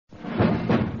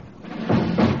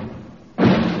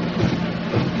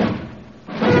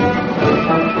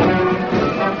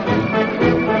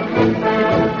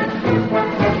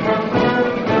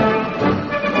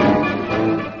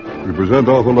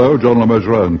Lieutenant Arthur Lowe, John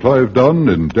LeMessurier, and Clive Dunn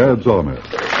in Dad's Army.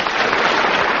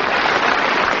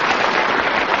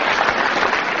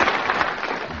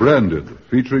 Branded,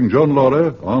 featuring John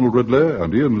Lorry, Arnold Ridley,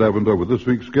 and Ian Lavender with this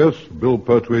week's guests, Bill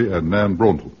Pertwee and Nan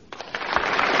Braunton.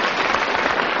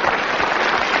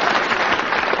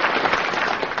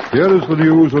 Here is the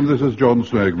news, and this is John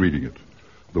Snagg reading it.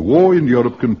 The war in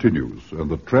Europe continues, and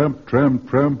the tramp, tramp,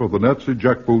 tramp of the Nazi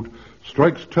jackboot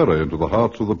strikes terror into the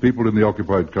hearts of the people in the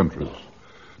occupied countries.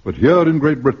 But here in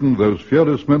Great Britain, those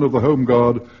fearless men of the Home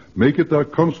Guard make it their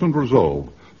constant resolve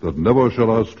that never shall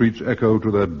our streets echo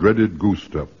to that dreaded goose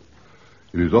step.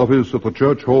 In his office at the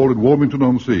church hall in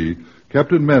Warmington-on-Sea,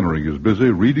 Captain Mannering is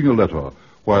busy reading a letter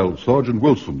while Sergeant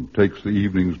Wilson takes the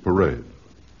evening's parade.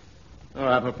 All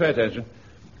right, well, pay attention.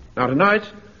 Now, tonight,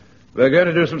 we're going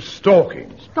to do some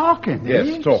stalking. Stalking,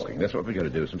 Yes, stalking. That's what we're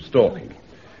going to do, some stalking.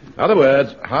 In other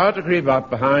words, how to creep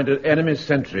up behind an enemy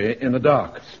sentry in the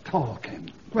dark. Stalking.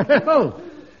 Well,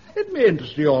 it may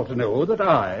interest you all to know that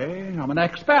I am an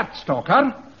expert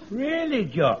stalker. Really,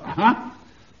 Jock? Huh?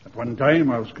 At one time,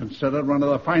 I was considered one of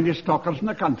the finest stalkers in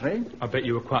the country. I bet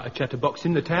you were quite a chatterbox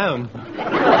in the town.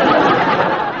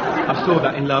 I saw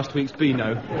that in last week's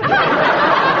Beano. Be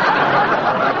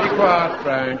quiet,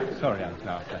 Frank. Sorry, Uncle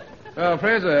Arthur. Well,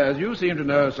 Fraser, as you seem to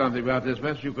know something about this,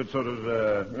 perhaps you could sort of,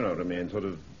 you know what I mean, sort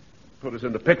of put us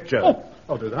in the picture. Oh,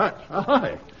 I'll do that.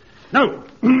 Aye. Now,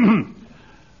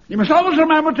 you must always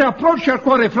remember to approach your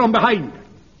quarry from behind.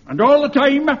 And all the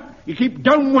time, you keep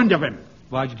downwind of him.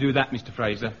 Why'd you do that, Mr.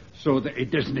 Fraser? So that he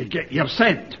doesn't get your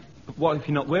scent. But what if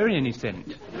you're not wearing any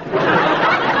scent?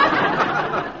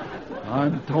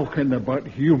 I'm talking about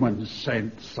human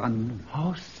scent, son.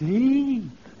 Oh, see?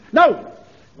 Now,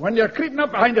 when you're creeping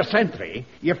up behind a sentry,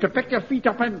 you have to pick your feet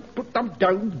up and put them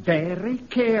down very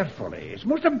carefully. It's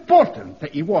most important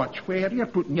that you watch where you're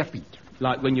putting your feet.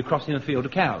 Like when you're crossing a field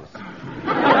of cows? Frank,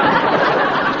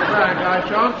 I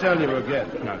shan't tell you again.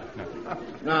 No.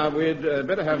 Now, we'd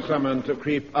better have someone to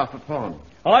creep up upon.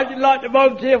 I'd like to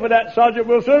volunteer for that, Sergeant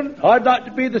Wilson. I'd like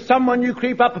to be the someone you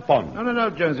creep up upon. No,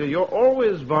 Jonesy, you're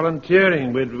always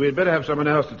volunteering. We'd better have someone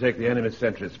else to take the enemy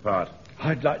sentry's part.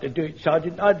 I'd like to do it,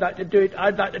 Sergeant. I'd like to do it.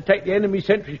 I'd like to take the enemy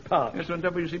sentry's part. Yes, and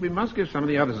you see, we must give some of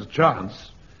the others a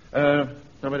chance.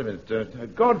 Now, wait a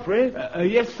minute. Godfrey?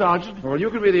 Yes, Sergeant. Well, you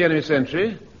could be the enemy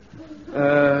sentry.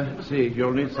 Let's see,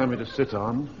 you'll need something to sit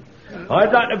on.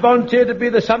 I'd like to volunteer to be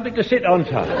the something to sit on,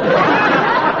 sir.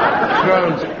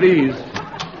 Thrones, please.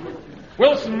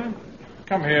 Wilson,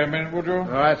 come here a minute, would you? All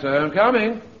right, sir, I'm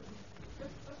coming.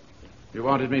 You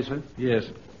wanted me, sir? Yes.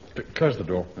 Close the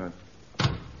door. Right.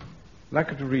 I'd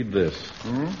like you to read this.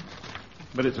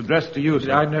 But it's addressed to you,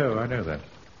 sir. I know that.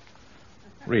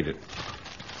 Read it.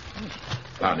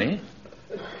 Funny.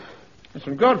 It's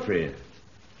from Godfrey.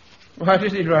 Why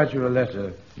did he write you a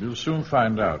letter? You'll soon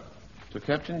find out. To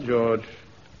Captain George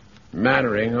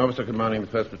Mannering, officer commanding the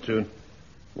 1st Platoon,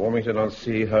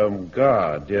 Warmington-on-Sea Home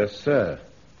Guard. Dear sir,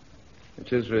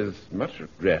 it is with much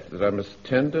regret that I must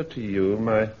tender to you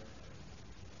my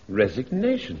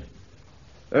resignation.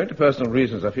 Owing to personal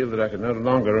reasons, I feel that I can no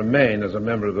longer remain as a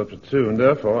member of the platoon.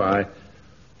 Therefore, I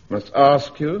must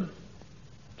ask you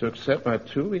to accept my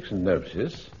 2 weeks'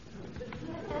 notice.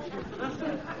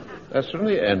 That's from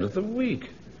the end of the week.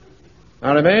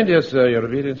 I remain, dear sir, your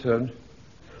obedient servant,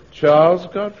 Charles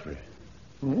Godfrey.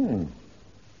 Well?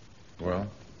 Well,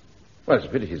 it's a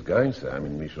pity he's going, sir. I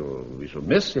mean, we shall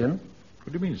miss him.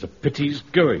 What do you mean it's a pity he's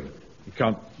going? You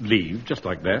can't leave just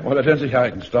like that. Well, I don't see how I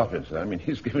can stop him, sir. I mean,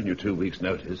 he's given you 2 weeks'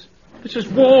 notice. This is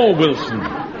war, Wilson.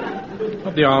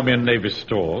 Not the Army and Navy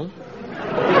store.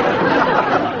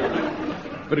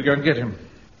 Better go and get him.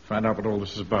 Find out what all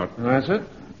this is about. All right, sir.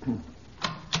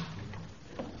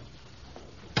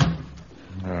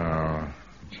 Now,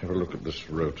 let's have a look at this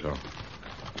rota.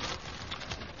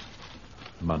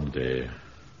 Monday.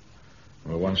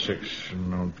 Well, 1-6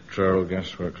 on patrol,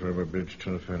 gasworks, railway bridge,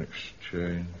 telephone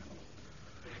exchange.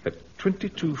 At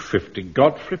 22:50,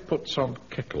 Godfrey puts on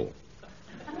kettle.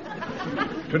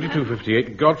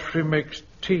 22:58, Godfrey makes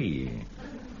tea.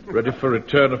 Ready for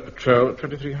return of patrol at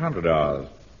 2300 hours.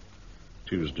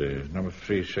 Tuesday, number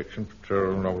 3 section,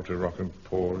 patrol, Novelty Rock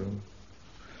Emporium.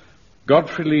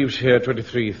 Godfrey leaves here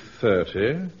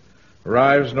 23:30.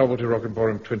 Arrives Novelty Rock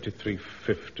Emporium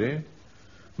 23:50.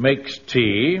 Makes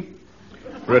tea.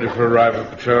 Ready for arrival of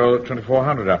patrol at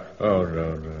 2400 hours. Oh,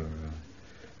 no.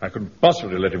 I couldn't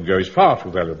possibly let him go. He's far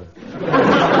too valuable.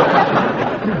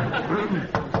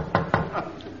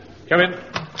 Come in.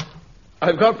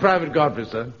 I've got Private Godfrey,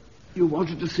 sir. You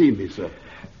wanted to see me, sir?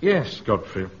 Yes,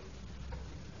 Godfrey.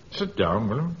 Sit down,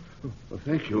 will you? Well,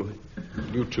 thank you.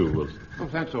 You too, Wilson. Oh,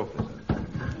 thanks awfully, sir.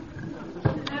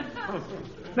 Oh,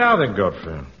 Now then,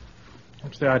 Godfrey,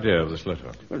 what's the idea of this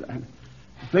letter? Well, I'm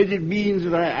afraid it means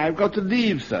that I've got to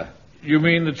leave, sir. You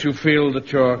mean that you feel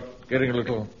that you're getting a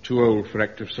little too old for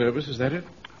active service, is that it?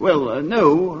 Well,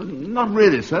 no, not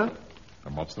really, sir.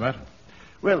 And what's the matter?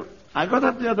 Well, I got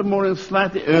up the other morning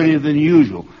slightly earlier than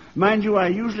usual. Mind you, I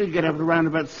usually get up around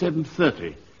about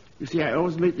 7:30. You see, I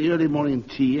always make the early morning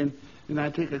tea, and then I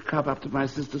take a cup up to my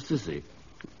sister Sissy.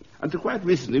 Until quite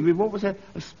recently, we've always had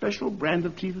a special brand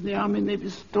of tea from the Army and Navy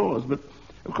stores, but,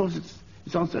 of course,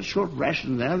 it's on such short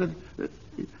ration now that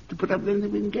to put up with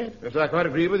anything we can get. Yes, I quite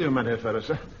agree with you, my dear fellow,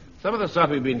 sir. Some of the stuff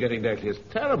we've been getting lately is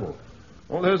terrible.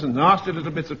 All those nasty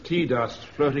little bits of tea dust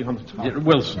floating on the top. Yeah,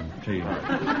 Wilson, tea.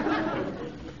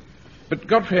 But,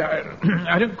 Godfrey,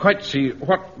 I don't quite see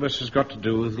what this has got to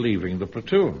do with leaving the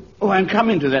platoon. Oh, I'm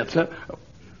coming to that, sir.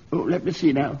 Oh, let me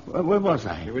see now. Where was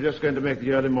I? We were just going to make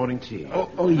the early morning tea.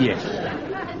 Oh, yes.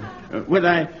 When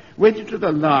I went into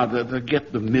the larder to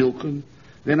get the milk, and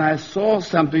then I saw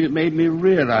something that made me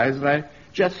realize that I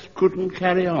just couldn't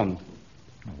carry on.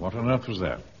 What on earth was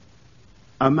that?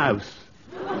 A mouse.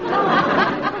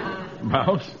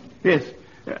 Mouse? Yes.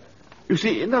 You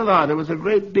see, in the larder was a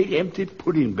great big empty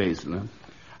pudding basin.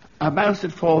 A mouse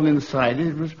had fallen inside it.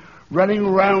 It was running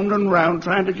round and round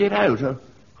trying to get out.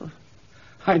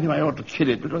 I knew I ought to kill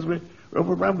it because we're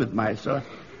overrun with mice. So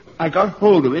I got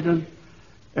hold of it, and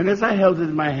as I held it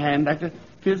in my hand, I could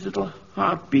feel its little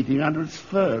heart beating under its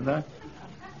fur. And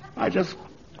I just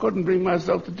couldn't bring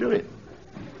myself to do it.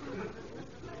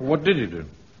 What did you do?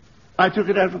 I took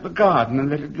it out of the garden and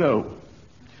let it go.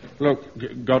 Look,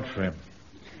 Godfrey,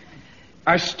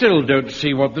 I still don't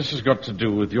see what this has got to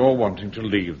do with your wanting to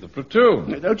leave the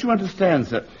platoon. Don't you understand,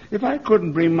 sir? If I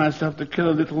couldn't bring myself to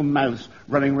kill a little mouse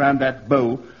running round that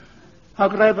bow, how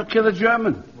could I ever kill a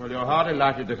German? Well, you're hardly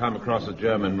likely to come across a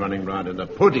German running round in a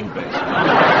pudding basin.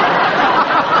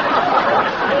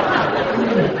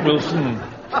 Wilson,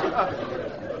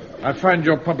 I find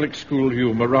your public school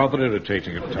humor rather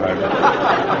irritating at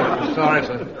times. Sorry,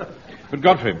 sir. But,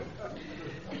 Godfrey,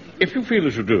 if you feel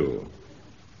as you do,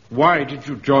 why did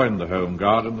you join the Home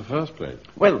Guard in the first place?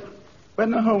 Well,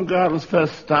 when the Home Guard was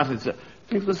first started, sir,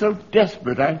 things were so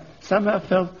desperate, I somehow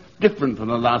felt different from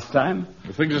the last time.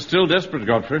 The things are still desperate,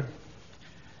 Godfrey.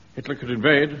 Hitler could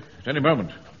invade at any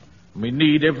moment. We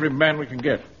need every man we can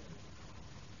get.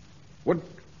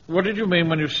 What did you mean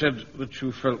when you said that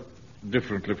you felt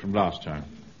differently from last time?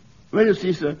 Well, you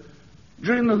see, sir,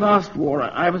 during the last war,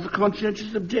 I was a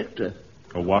conscientious objector.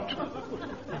 A what?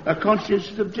 A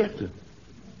conscientious objector.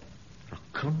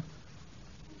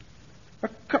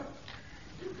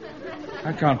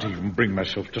 I can't even bring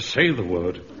myself to say the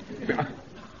word.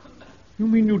 You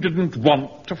mean you didn't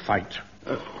want to fight?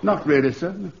 Not really,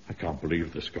 sir. I can't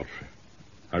believe this, Godfrey.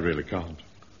 I really can't.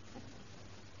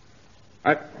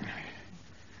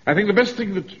 I think the best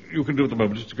thing that you can do at the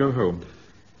moment is to go home.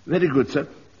 Very good, sir.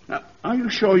 Now, are you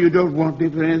sure you don't want me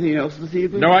for anything else this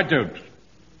evening? No, I don't.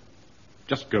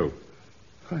 Just go.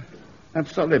 I'm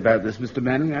sorry about this, Mr.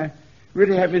 Manning. I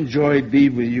really have enjoyed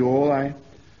being with you all. I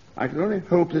can only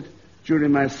hope that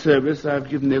during my service I've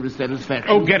given every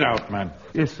satisfaction. Oh, get out, man.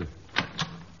 Yes, sir.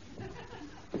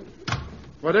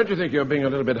 Well, don't you think you're being a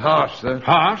little bit harsh, sir?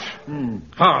 Harsh?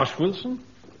 Harsh, Wilson?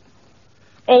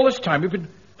 All this time you've been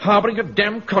harboring a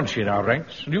damn conscience in our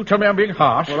ranks, and you tell me I'm being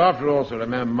harsh? Well, after all, sir, a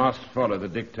man must follow the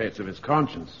dictates of his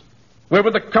conscience. Where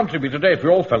would the country be today if we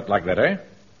all felt like that, eh?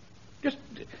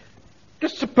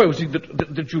 Just supposing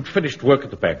that you'd finished work at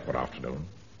the bank one afternoon,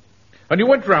 and you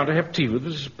went round to have tea with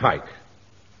Mrs. Pike.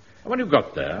 And when you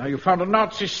got there, you found a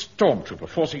Nazi stormtrooper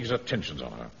forcing his attentions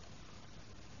on her.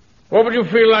 What would you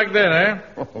feel like then, eh?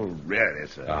 Oh, really,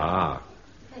 sir? Ah,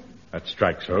 that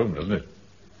strikes home, doesn't it?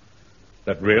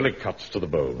 That really cuts to the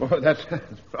bone. Well, that's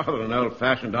rather an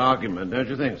old-fashioned argument, don't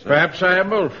you think, sir? Perhaps I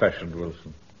am old-fashioned,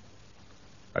 Wilson.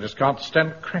 I just can't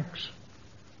stand cranks.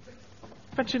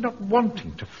 Fancy not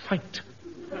wanting to fight.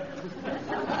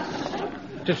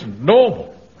 It isn't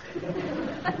normal.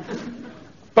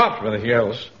 But, with anything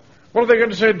else, what are they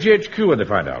going to say at GHQ when they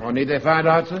find out? Oh, need they find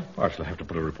out, sir? I shall have to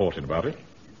put a report in about it.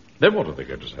 Then what are they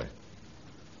going to say?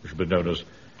 We should be known as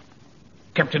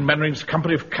Captain Mannering's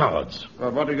Company of Cowards.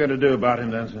 Well, what are you going to do about him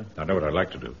then, sir? I know what I'd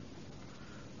like to do.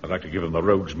 I'd like to give him the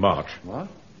Rogue's March. What?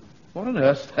 What on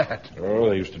earth's that? Oh,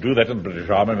 they used to do that in the British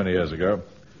Army many years ago.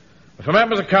 If a man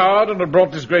was a coward and had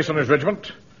brought disgrace on his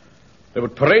regiment, they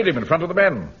would parade him in front of the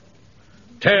men,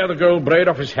 tear the gold braid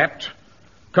off his hat,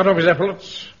 cut off his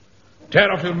epaulets,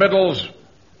 tear off his medals,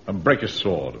 and break his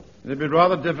sword. It'd be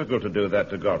rather difficult to do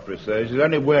that to Godfrey, sir. He's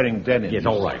only wearing denim. Yes,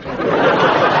 all right.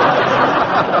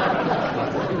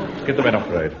 Get the men off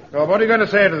parade. Well, what are you going to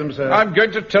say to them, sir? I'm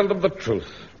going to tell them the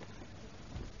truth.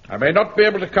 I may not be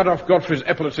able to cut off Godfrey's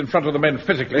epaulets in front of the men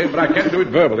physically, but I can do it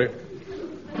verbally.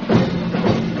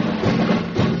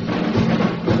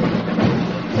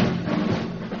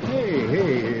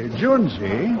 Hey,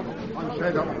 Jonesy.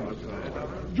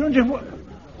 Jonesy,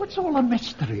 what's all the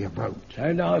mystery about?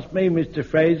 Don't ask me, Mr.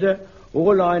 Fraser.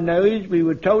 All I know is we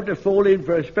were told to fall in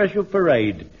for a special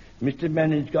parade. Mr.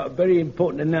 Manning's got a very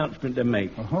important announcement to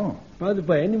make. Uh-huh. By the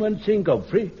way, anyone seen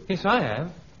Godfrey? Yes, I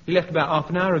have. He left about half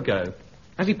an hour ago.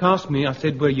 As he passed me, I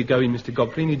said, "Where are you going, Mr.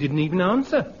 Godfrey?" and he didn't even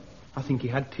answer. I think he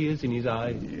had tears in his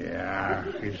eyes. Yeah,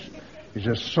 he's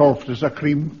as soft as a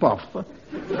cream puff.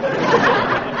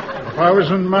 If I was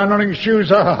in Manning's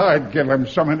shoes, I'd give him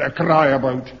something to cry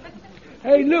about.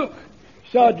 Hey, look.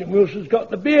 Sergeant Wilson's got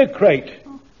the beer crate.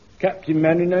 Captain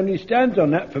Manning only stands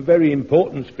on that for very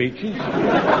important speeches. There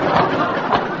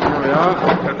we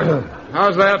are.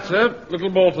 How's that, sir?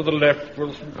 Little more to the left,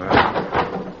 Wilson.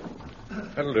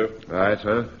 That'll do. Right,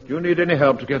 sir. Do you need any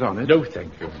help to get on it? No,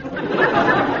 thank you.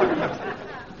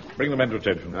 Bring the men to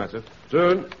attention. Right, sir.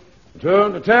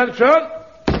 Turn, attention!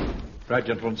 Right,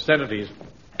 gentlemen, stand at ease.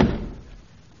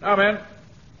 Now, men,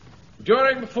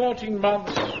 during the 14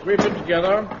 months we've been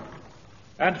together,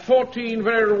 and 14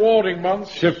 very rewarding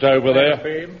months... Shift over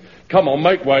there. Come on,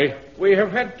 make way. We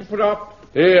have had to put up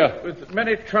Here. with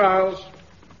many trials,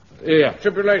 Here.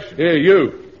 tribulations. Here,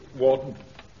 you. Warden,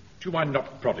 do you mind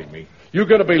not prodding me? You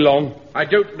going to be long? I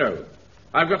don't know.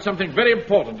 I've got something very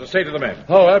important to say to the men.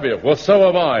 Oh, have you? Well, so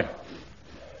have I.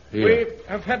 Here. We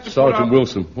have had to Sergeant put up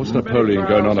Wilson, what's many Napoleon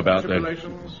going on about then?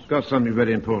 tribulations, Got something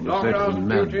very important to long say to hours the of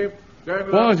men. duty, going Why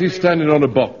without is he sleep, standing on a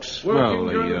box? working Well,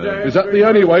 during the day, Is that the doing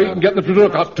only way you nothing can get them to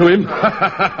look up to him?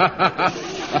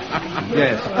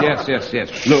 Yes.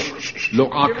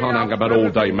 Look, I can't hang about all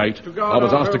day, mate. I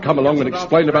was asked to come along and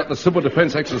explain about the civil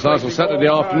defence exercise on Saturday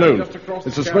afternoon.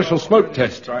 It's a special smoke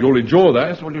test. You'll enjoy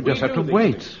that. Well, you just have to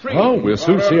wait. Oh, we'll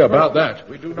soon see about that.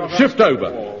 Shift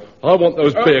over. I want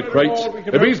those beer crates.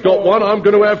 If he's got one, I'm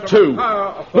going to have two.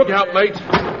 Look out, mate.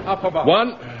 up above.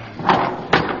 One.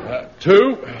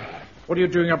 Two. What are you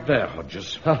doing up there,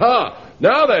 Hodges? Ha-ha!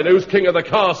 Now then, who's king of the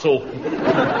castle?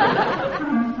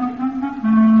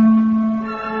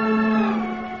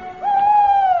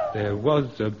 There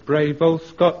was a brave old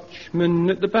Scotchman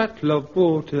at the Battle of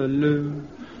Waterloo.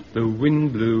 The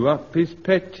wind blew up his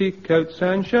petticoats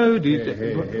and showed his...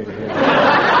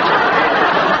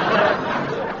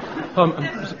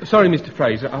 Sorry, Mr.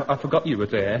 Fraser, I forgot you were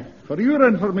there. For your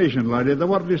information, laddie, the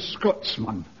word is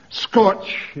Scotsman.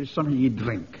 Scotch is something you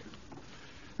drink.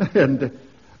 And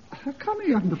I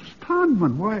can't understand,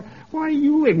 man, why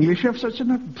you English have such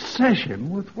an obsession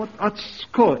with what us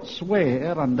Scots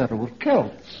wear under our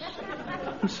kilts.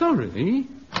 I'm sorry.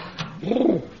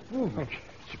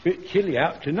 It's a bit chilly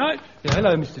out tonight. Yeah,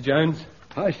 hello, Mr. Jones.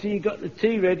 I see you got the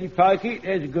tea ready, Pikey.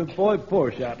 There's a good boy.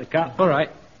 Pour us out the cup. All right.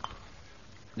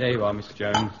 There you are, Mr.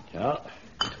 Jones. Yeah.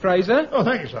 Mr. Fraser? Oh,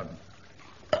 thank you, son.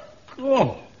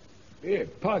 Oh. Here,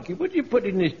 Pikey, what do you put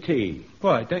in this tea?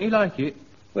 Why, don't you like it?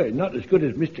 Well, not as good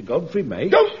as Mr. Godfrey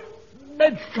made. Don't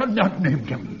mention that name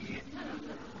to me.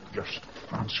 Just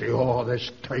fancy all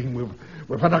this time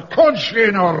we've had a constantly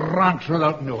in our ranks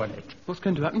without knowing it. What's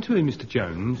going to happen to him, Mr.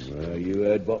 Jones? Well, you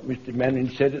heard what Mr. Manning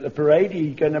said at the parade.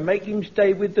 He's going to make him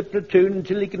stay with the platoon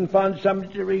until he can find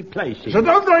somebody to replace him. It's a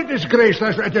downright disgrace.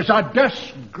 It is a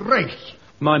disgrace.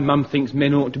 My mum thinks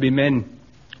men ought to be men.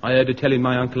 I heard her telling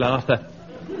my Uncle Arthur.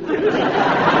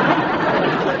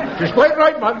 She's quite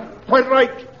right, man. Quite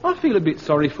right. I feel a bit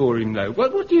sorry for him, though.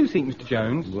 What do you think, Mr.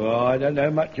 Jones? Well, I don't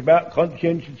know much about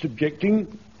conscientious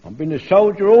objecting. I've been a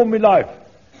soldier all my life.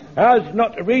 Ours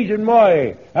not the reason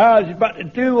why. Ours is but to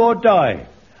do or die.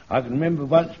 I can remember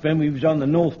once when we was on the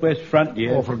Northwest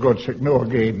Frontier. Oh, for God's sake, no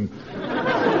again.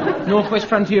 Northwest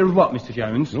frontier of what, Mr.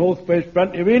 Jones? Northwest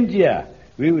Frontier, India.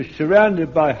 We were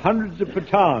surrounded by hundreds of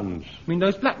Pathans. I mean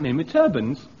those black men with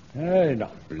turbans? They're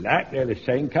not black, they're the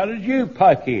same colour as you,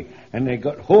 Pikey. And they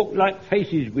got hawk-like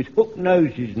faces with hooked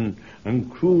noses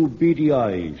and cruel beady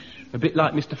eyes. A bit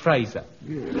like Mr. Fraser.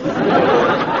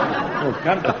 Well,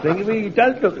 come to think of it, he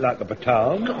does look like a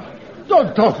Pathan.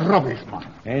 Don't talk rubbish, man.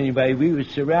 Anyway, we were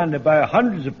surrounded by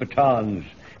hundreds of Pathans.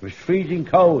 It was freezing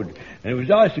cold, and there was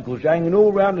icicles hanging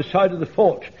all round the side of the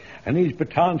fort. And these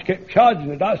Pathans kept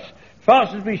charging at us.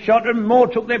 Fast as we shot them, more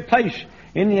took their place.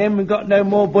 In the end, we got no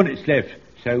more bullets left.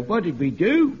 So what did we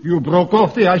do? You broke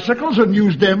off the icicles and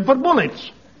used them for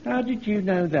bullets. How did you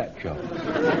know that, John?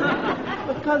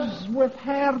 Because we've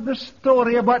heard the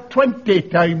story about 20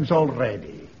 times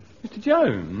already. Mr.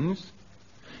 Jones,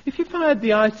 if you fired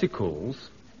the icicles,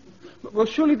 well,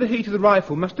 surely the heat of the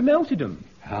rifle must have melted them.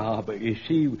 Ah, but you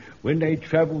see, when they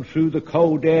travelled through the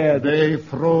cold air... They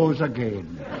froze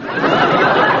again.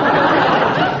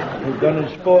 You're going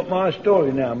to sport my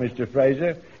story now, Mr.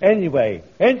 Fraser. Anyway,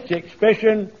 hence the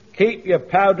expression, keep your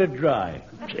powder dry.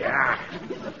 Yeah.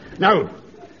 Now,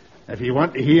 if you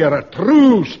want to hear a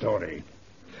true story,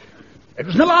 it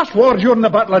was the last war during the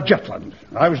Battle of Jutland.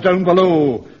 I was down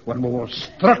below when we were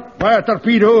struck by a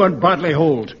torpedo and badly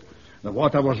holed. The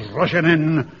water was rushing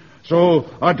in, so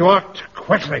I act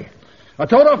quickly. I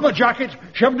tore off my jacket,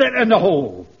 shoved it in the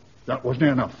hole. That wasn't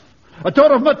enough. I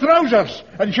tore off my trousers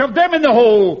and shoved them in the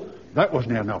hole. That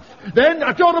wasn't enough. Then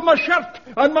I tore off my shirt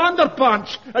and my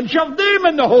underpants and shoved them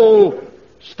in the hole.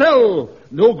 Still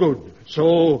no good.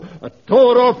 So I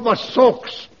tore off my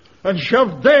socks and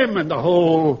shoved them in the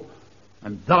hole.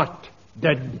 And that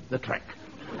did the trick.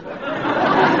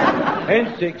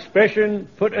 Hence the expression,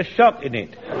 put a sock in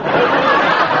it.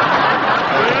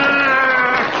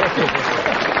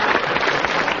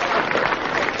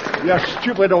 You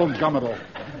stupid old gummerel.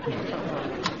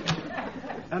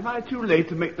 Am I too late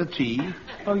to make the tea?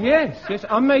 Oh, yes.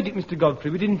 I made it, Mr.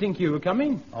 Godfrey. We didn't think you were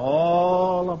coming.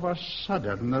 All of a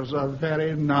sudden, there's a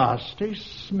very nasty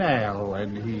smell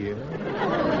in here.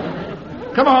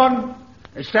 Come on.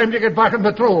 It's time to get back on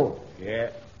patrol. Yeah.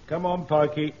 Come on,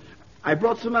 Pikey. I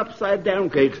brought some upside-down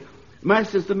cakes. My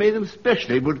sister made them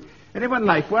specially. Would anyone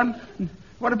like one?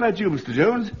 What about you, Mr.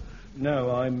 Jones?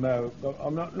 No, I'm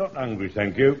not hungry,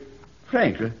 thank you.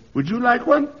 Frank, would you like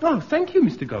one? Oh, thank you,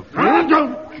 Mr. Godfrey.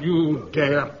 Don't you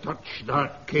dare touch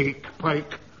that cake,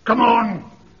 Pike. Come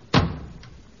on.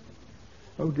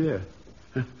 Oh, dear.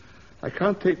 I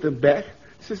can't take them back.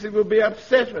 Sissy will be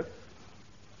upset.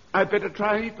 I'd better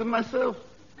try and eat them myself.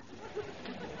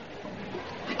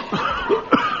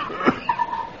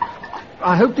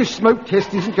 I hope this smoke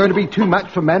test isn't going to be too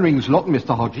much for Mannering's lot,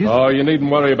 Mr. Hodges. Oh, you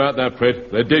needn't worry about that,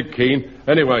 Fred. They're dead keen.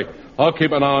 Anyway, I'll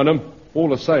keep an eye on them. All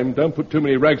the same, don't put too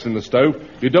many rags in the stove.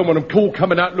 You don't want them cool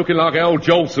coming out looking like Al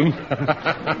Jolson.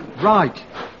 Right.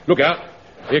 Look out.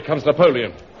 Here comes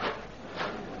Napoleon.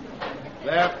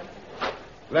 Left,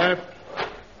 right,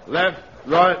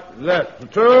 left.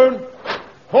 Platoon,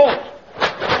 halt.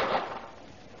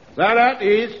 That at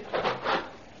ease.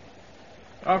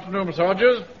 Afternoon, Mr.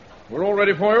 Hodges. We're all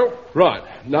ready for you. Right.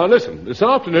 Now, listen. This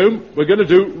afternoon, we're going to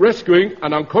do rescuing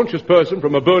an unconscious person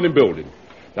from a burning building.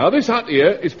 Now, this hut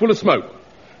here is full of smoke.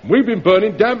 We've been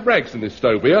burning damp rags in this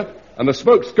stove here, and the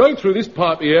smoke's going through this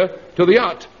pipe here to the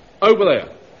hut over there.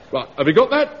 Right, have you got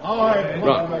that?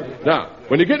 Right. Now,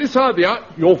 when you get inside the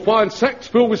hut, you'll find sacks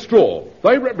filled with straw.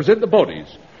 They represent the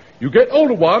bodies. You get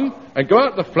hold of one and go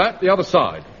out the flat the other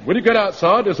side. When you get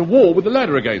outside, there's a wall with a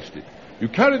ladder against it. You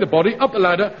carry the body up the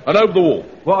ladder and over the wall.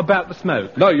 What about the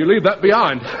smoke? No, you leave that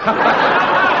behind.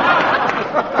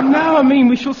 No, I mean,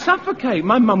 we shall suffocate.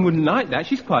 My mum wouldn't like that.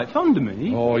 She's quite fond of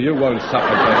me. Oh, you won't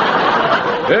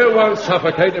suffocate. You won't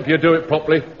suffocate if you do it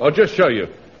properly. I'll just show you.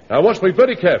 Now, watch me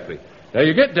very carefully. Now,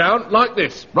 you get down like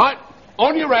this, right?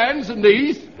 On your hands and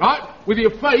knees, right? With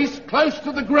your face close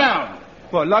to the ground.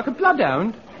 What, like a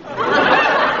bloodhound?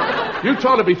 You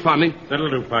trying to be funny? That'll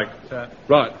do, Pike.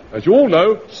 Right. As you all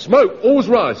know, smoke always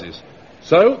rises.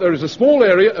 So, there is a small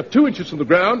area of 2 inches from the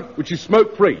ground which is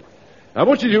smoke-free. Now,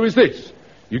 what you do is this.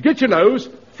 You get your nose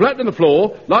flat on the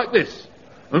floor, like this.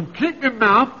 And keep your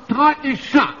mouth tightly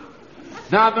shut.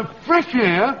 Now, the fresh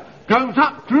air goes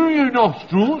up through your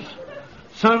nostrils.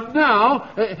 So now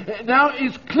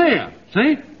it's clear.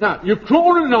 See? Now, you're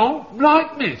crawling along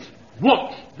like this.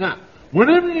 Watch. Now,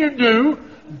 whatever you do,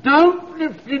 don't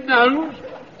lift your nose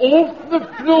off the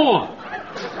floor.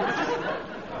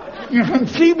 You can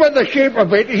see by the shape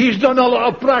of it, he's done a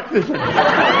lot of practicing.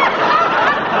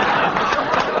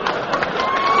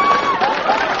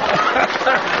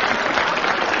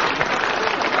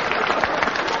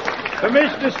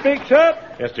 Mr. Speaks Up?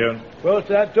 Yes, Jones. Well,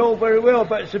 that's all very well,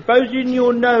 but supposing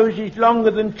your nose is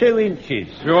longer than 2 inches.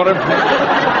 For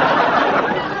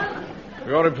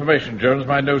your information, Jones,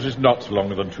 my nose is not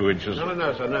longer than 2 inches.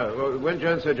 No, sir, no. Well, when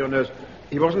Jones said your nose,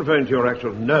 he wasn't referring to your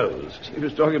actual nose. He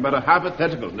was talking about a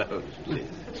hypothetical nose.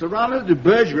 Sir Ronald de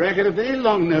Bergerac had a very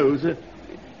long nose.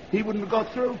 He wouldn't have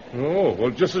got through. Oh, well,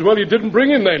 just as well you didn't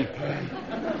bring him then.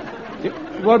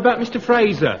 What about Mr.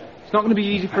 Fraser? It's not going to be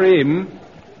easy for him.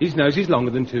 His nose is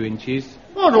longer than 2 inches.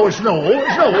 Oh, no, it's no.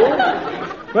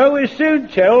 Well, we'll soon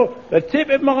tell. The tip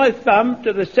of my thumb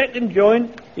to the second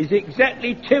joint is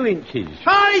exactly 2 inches.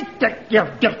 I think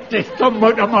you've got this thumb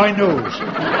out of my nose.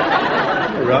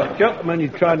 All right, Jock, I'm only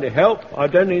trying to help. I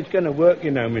don't think it's going to work,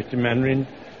 you know, Mr. Mannering.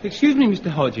 Excuse me,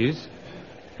 Mr. Hodges.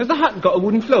 Has the hut got a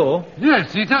wooden floor?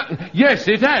 Yes, it has. Yes,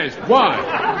 it has.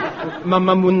 Why? My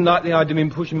mum wouldn't like the idea of me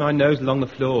pushing my nose along the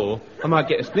floor. I might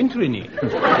get a splinter in it.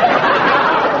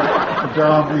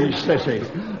 Darby Sissy.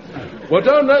 Well,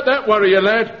 don't let that worry you,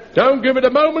 lad. Don't give it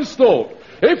a moment's thought.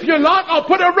 If you like, I'll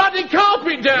put a ruddy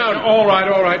carpet down. All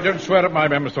right. Don't swear at my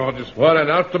men, Mr. Hodges. Well,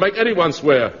 enough to make anyone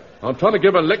swear. I'm trying to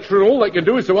give a lecture and all they can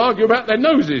do is to argue about their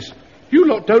noses. You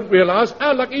lot don't realise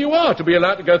how lucky you are to be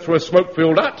allowed to go through a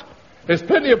smoke-filled hut. There's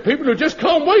plenty of people who just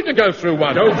can't wait to go through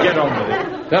one. Don't get on with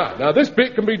it. Now, this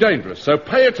bit can be dangerous, so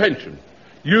pay attention.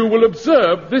 You will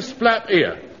observe this flap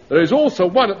here. There is also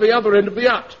one at the other end of the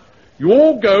hut. You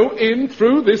all go in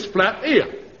through this flap here.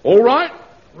 All right?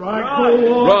 Right.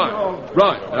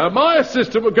 Now, my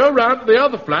assistant will go round to the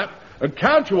other flap and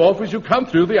count you off as you come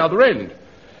through the other end.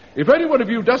 If any one of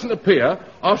you doesn't appear,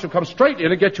 I shall come straight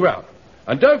in and get you out.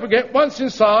 And don't forget, once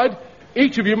inside,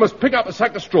 each of you must pick up a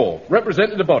sack of straw,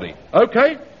 representing the body.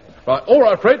 OK? Right, all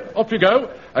right, Fred, off you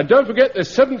go. And don't forget, there's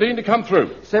 17 to come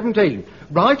through. 17.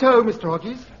 Right-o, Mr.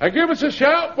 Hodges. And give us a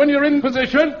shout when you're in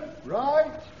position. Right.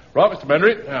 Right, Mr.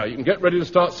 Menry. Now, you can get ready to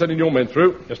start sending your men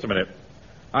through. Just a minute.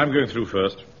 I'm going through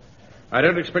first. I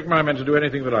don't expect my men to do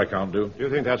anything that I can't do. Do you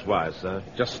think that's wise, sir?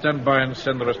 Just stand by and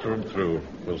send the rest of them through,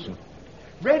 Wilson.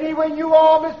 Ready when you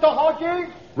are, Mr. Hodges.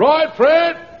 Right,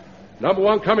 Fred. Number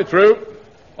 1 coming through.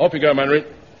 Off you go, Menry.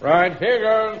 Right, here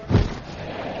goes.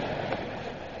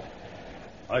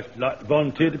 I should like to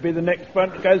volunteer to be the next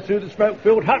one to go through the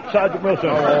smoke-filled hut, Sergeant Wilson.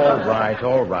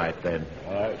 All right, then.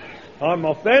 Right. I'm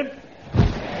off then.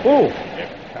 Oh,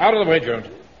 Out of the way, Jones.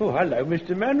 oh, hello,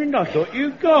 Mr. Manring. I thought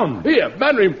you'd gone. Here,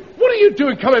 Menry, what are you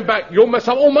doing coming back? You'll mess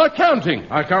up all my counting.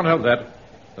 I can't help that.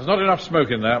 There's not enough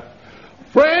smoke in there.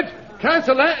 Fred,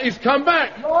 cancel that. He's come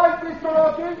back. Right, Mr.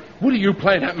 Hodges. What are you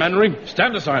playing at, Menry?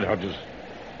 Stand aside, Hodges.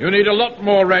 You need a lot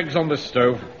more rags on this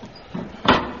stove.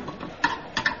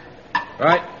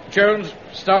 Right, Jones,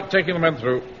 start taking the men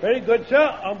through. Very good, sir.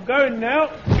 I'm going now.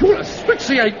 You'll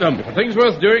asphyxiate them. If a thing's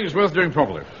worth doing, it's worth doing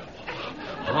properly.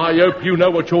 I hope you know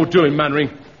what you're doing,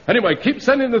 Mannering. Anyway, keep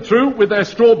sending them through with their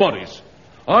straw bodies.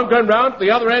 I'm going round to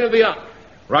the other end of the hut.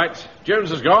 Right,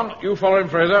 Jones has gone. You follow him,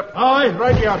 Fraser. Aye,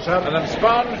 right here, sir. And then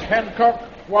Sponge, Hancock,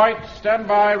 White, stand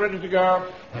by, ready to go.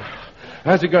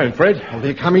 How's it going, Fred? Well,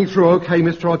 they're coming through okay,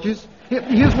 Mr. Hodges.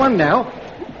 Here's one now.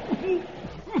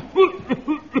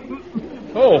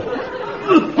 Oh.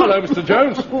 Hello, Mr.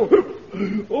 Jones.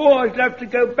 Oh, I'd have to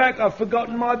go back. I've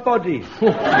forgotten my body.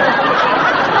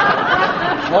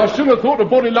 I should have thought a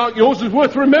body like yours was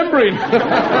worth remembering.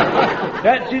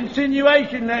 That's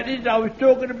insinuation, that is. I was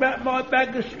talking about my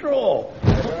bag of straw.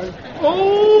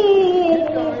 Oh!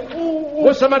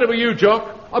 What's the matter with you,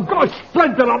 Jock? I've got a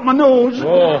splinter up my nose.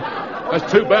 Oh,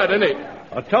 that's too bad, isn't it?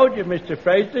 I told you, Mr.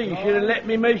 Fraser, you should have let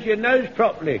me measure your nose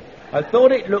properly. I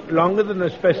thought it looked longer than the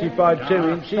specified 2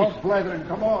 inches. Stop blathering,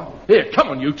 come on. Here, come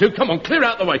on, you two. Come on, clear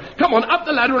out the way. Come on, up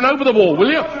the ladder and over the wall, will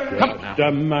you? Come on now.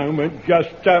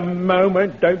 Just a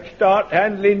moment. Don't start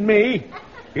handling me.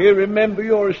 You remember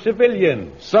you're a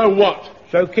civilian. So what?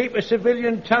 So keep a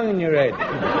civilian tongue in your head.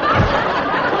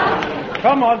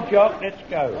 Come on, Jock, let's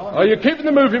go. Are you keeping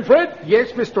them moving, Fred?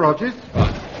 Yes, Mr. Hodges.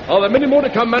 Are there many more to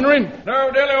come, Mannering? No,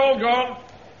 nearly all gone.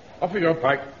 Off you go,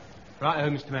 Pike. Right,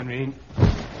 Mr. Manring.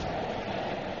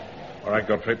 All right,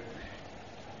 Godfrey.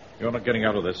 You're not getting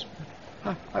out of this.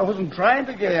 I wasn't trying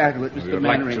to get out of it, Mr. You'd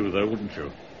like Manring. to, though, wouldn't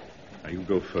you? Now, you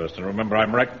go first, and remember,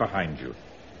 I'm right behind you.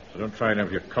 So don't try any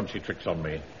of your conchy tricks on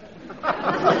me.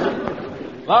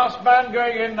 Last man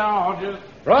going in now, Hodges.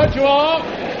 Right you are.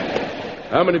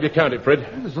 How many have you counted, Fred?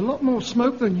 There's a lot more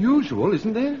smoke than usual,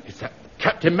 isn't there? It's that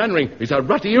Captain Mannering. He's a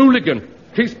rutty hooligan.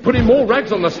 He's putting more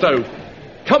rags on the stove.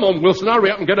 Come on, Wilson,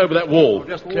 hurry up and get over that wall.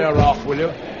 Just clear off, will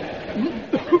you?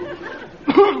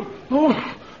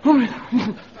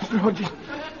 Mr. Hodges.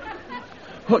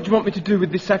 What do you want me to do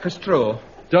with this sack of straw?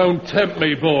 Don't tempt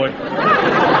me, boy.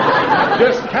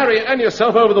 Just carry it and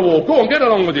yourself over the wall. Go on, get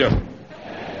along with you.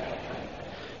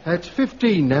 That's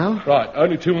 15 now. Right,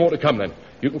 only 2 more to come then.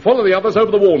 You can follow the others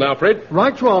over the wall now, Fred.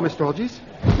 Right you are, Mr. Hodges.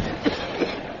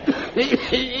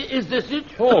 Is this it?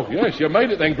 Oh, yes, you made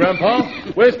it then, Grandpa.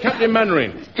 Where's Captain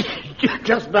Mannering?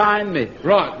 Just behind me.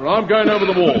 Right, well, I'm going over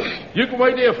the wall. You can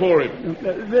wait here for him.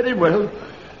 Very well.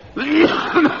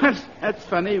 That's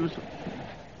funny. He was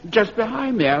just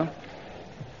behind me. I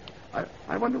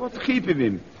wonder what's keeping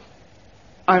him.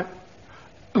 I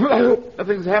hope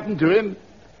nothing's happened to him.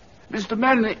 Mr.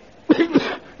 Manley,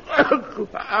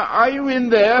 are you in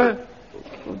there?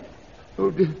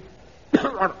 Oh, dear.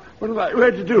 What am I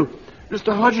going to do?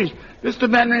 Mr. Hodges, Mr.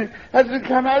 Manley hasn't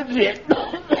come out yet.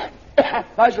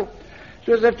 I shall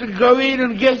just have to go in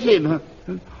and get him.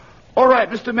 All right,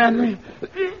 Mr. Manley.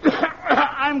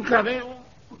 I'm coming.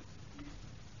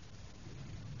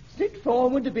 Sit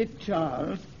forward a bit,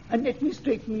 Charles, and let me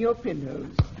straighten your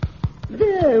pillows.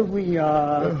 There we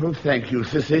are. Oh, thank you,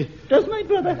 Sissy. Does my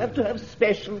brother have to have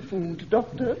special food,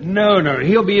 Doctor? No,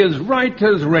 he'll be as right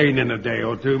as rain in a day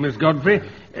or two, Miss Godfrey.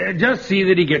 Just see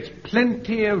that he gets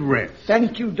plenty of rest.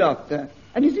 Thank you, Doctor.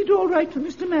 And is it all right for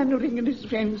Mr. Mannering and his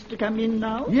friends to come in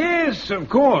now? Yes, of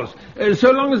course.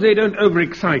 So long as they don't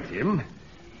overexcite him.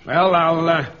 Well,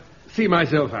 I'll see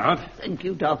myself out. Thank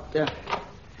you, Doctor.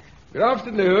 Good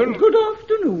afternoon. Good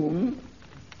afternoon.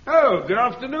 Oh, good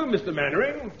afternoon, Mr.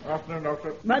 Mannering. Afternoon,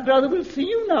 Doctor. My brother will see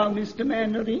you now, Mr.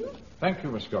 Mannering. Thank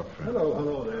you, Miss Godfrey.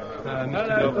 Hello there.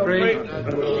 Mr.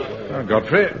 Godfrey.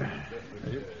 Godfrey, are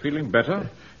you feeling better?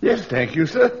 Yes, thank you,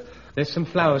 sir. There's some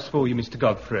flowers for you, Mr.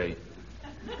 Godfrey.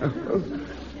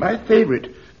 My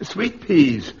favorite, sweet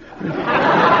peas. And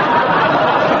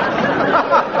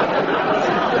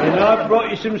I've brought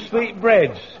you some sweet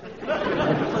breads.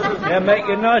 They'll make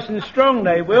you nice and strong,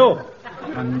 they will.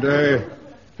 And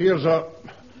here's a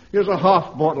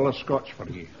half bottle of scotch for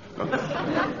you.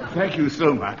 Thank you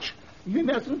so much. We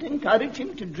mustn't encourage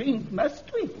him to drink, must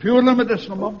we? Purely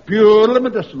medicinal, Mum. Purely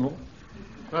medicinal.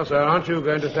 Well, sir, aren't you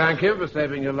going to thank him for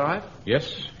saving your life?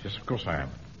 Yes, of course I am.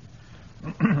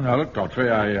 Now, look,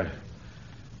 Godfrey, I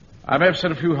may have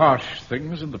said a few harsh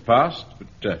things in the past,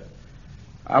 but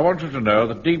I want you to know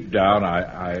that deep down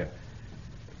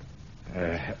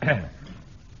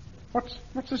What's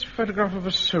this photograph of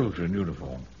a soldier in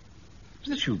uniform? Is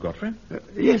this you, Godfrey?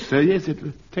 Yes, sir, yes, it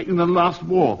was taken in the last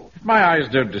war. If my eyes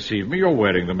don't deceive me, you're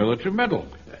wearing the military medal.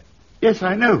 Yes,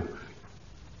 I know.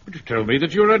 But you told me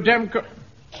that you were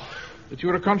that you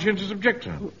were a conscientious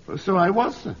objector. So I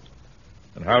was, sir.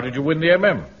 And how did you win the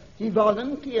MM? He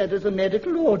volunteered as a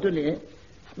medical orderly.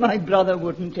 My brother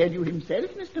wouldn't tell you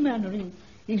himself, Mr. Mannering.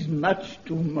 He's much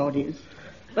too modest.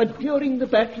 But during the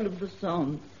Battle of the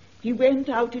Somme, he went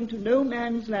out into no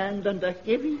man's land under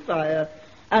heavy fire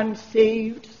and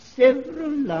saved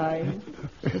several lives.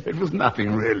 It was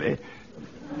nothing, really.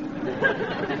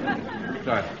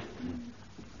 I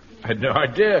had no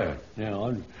idea.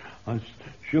 Now, I'm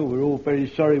sure we're all very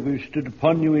sorry we've stood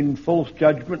upon you in false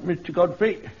judgment, Mr.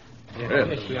 Godfrey.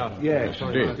 Yes, we are. Yes,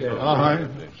 indeed.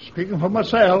 Speaking for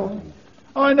myself,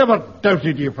 I never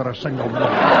doubted you for a single minute.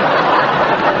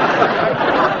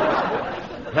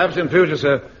 Perhaps in future,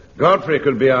 sir, Godfrey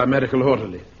could be our medical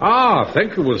orderly. Ah,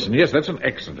 thank you, Wilson. Yes, that's an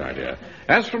excellent idea.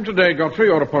 As from today, Godfrey,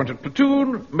 you're appointed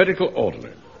platoon medical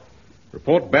orderly.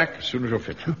 Report back as soon as you're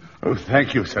fit. Oh,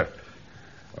 thank you, sir.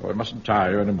 Oh, I mustn't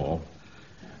tire you anymore.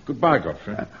 Goodbye,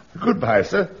 Godfrey. Goodbye,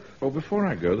 sir. Oh, before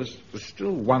I go, there's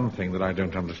still one thing that I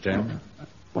don't understand.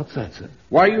 What's that, sir?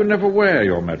 Why you never wear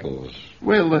your medals?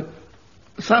 Well,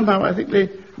 somehow I think they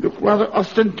look rather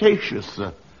ostentatious,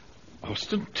 sir.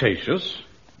 Ostentatious?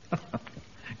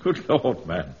 Good Lord,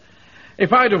 man.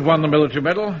 If I'd have won the military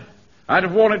medal, I'd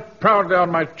have worn it proudly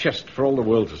on my chest for all the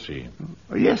world to see.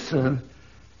 Oh, yes, sir.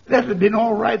 That would have been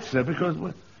all right, sir, because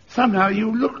somehow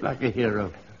you look like a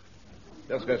hero.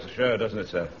 Just goes to show, doesn't it,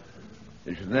 sir?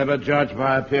 You should never judge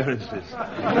by appearances.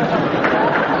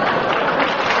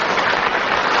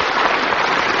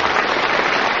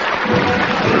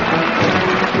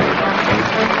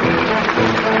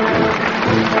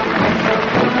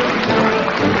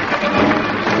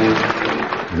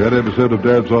 That episode of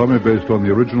Dad's Army, based on the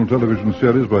original television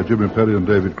series by Jimmy Perry and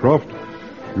David Croft.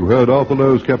 You heard Arthur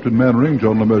Lowe as Captain Mannering,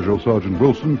 John LeMessurier Sergeant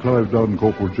Wilson, Clive Dunn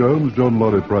Corporal Jones, John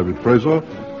Lorry Private Fraser,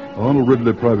 Arnold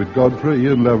Ridley Private Godfrey,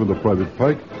 Ian Lavender Private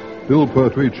Pike, Bill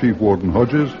Pertwee Chief Warden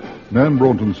Hodges, Nan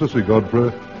Braunton Sissy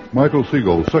Godfrey, Michael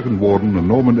Siegel Second Warden, and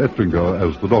Norman Ettlinger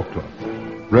as the Doctor.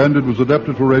 Branded was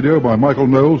adapted for radio by Michael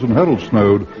Knowles and Harold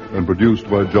Snowd and produced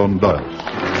by John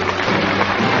Dias.